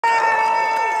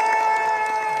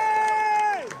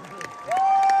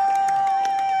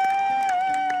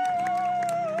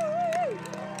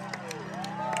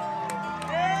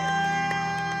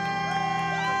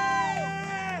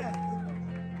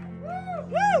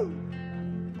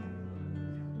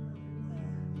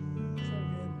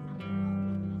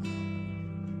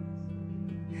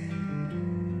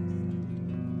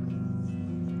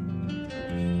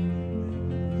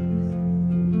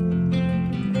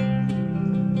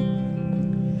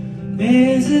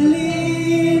There's a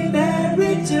leaf that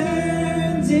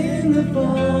returns in the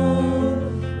fall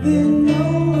that no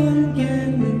one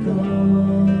can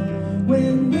recall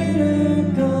when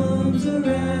winter comes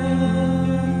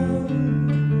around.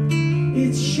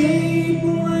 Its shape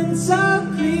once so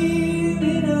clear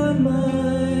in our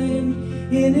mind,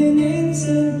 in an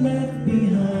instant left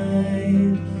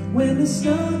behind when the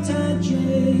snow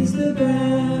touches the ground.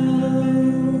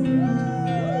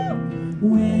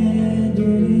 Where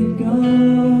did it go?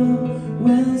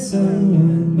 Well,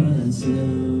 someone must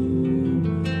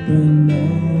know, but no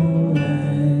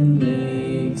one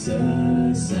makes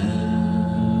a sound.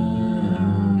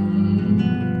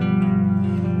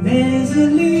 There's a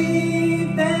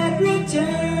leaf that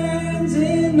returns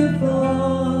in the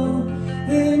fall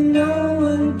that no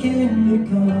one can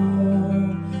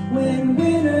recall when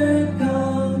winter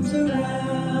comes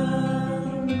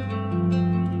around.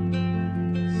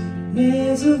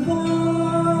 There's a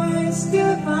voice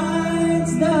that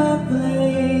finds the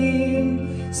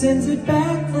flame, sends it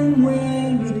back from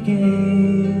where it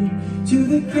came to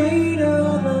the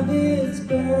cradle of its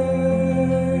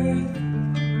birth.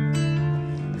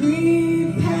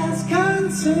 Grief has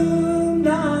consumed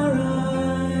our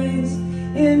eyes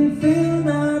and filled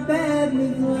our bed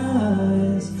with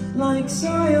lies, like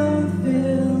soil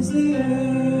fills the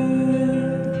earth.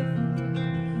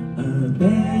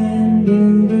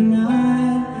 Abandoned the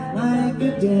night like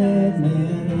a dead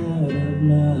man out of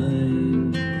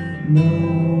mind. No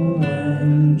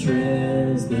one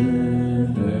trails the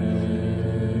hearse.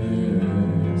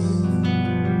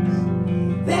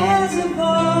 There's a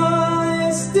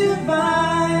voice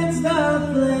divides the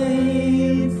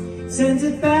flame, sends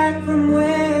it back from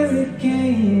where it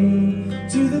came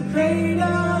to the cradle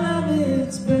of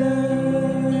its birth.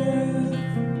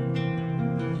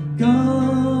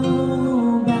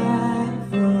 Go back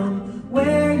from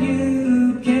where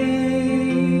you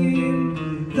came,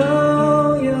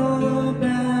 though you're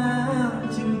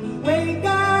about to wake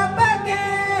up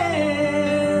again.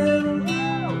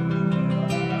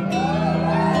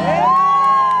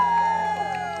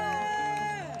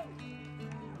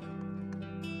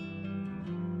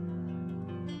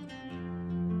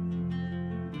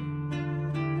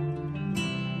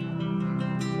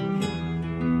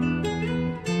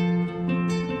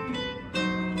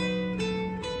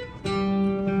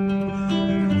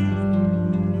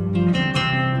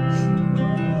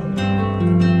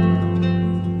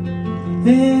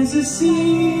 There's a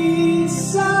sea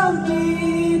so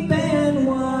deep and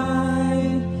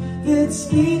wide that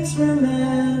speaks from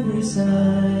every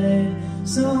side,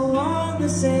 so all the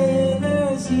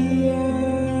sailors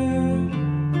here,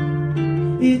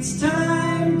 it's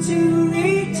time to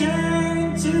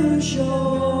return to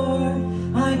shore.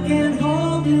 I can't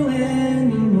hold you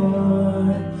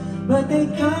anymore, but they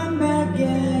come back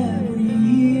every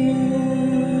year,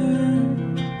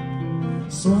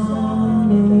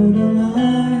 swallowed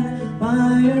alive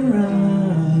by a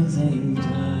rising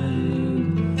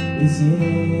tide, as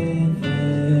if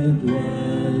it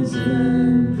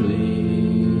wasn't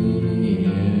clear.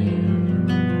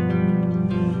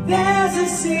 There's a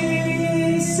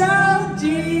sea so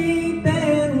deep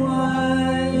and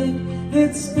wide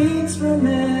that speaks from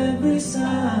every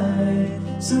side,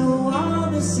 so all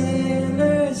the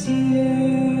sailors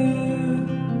here,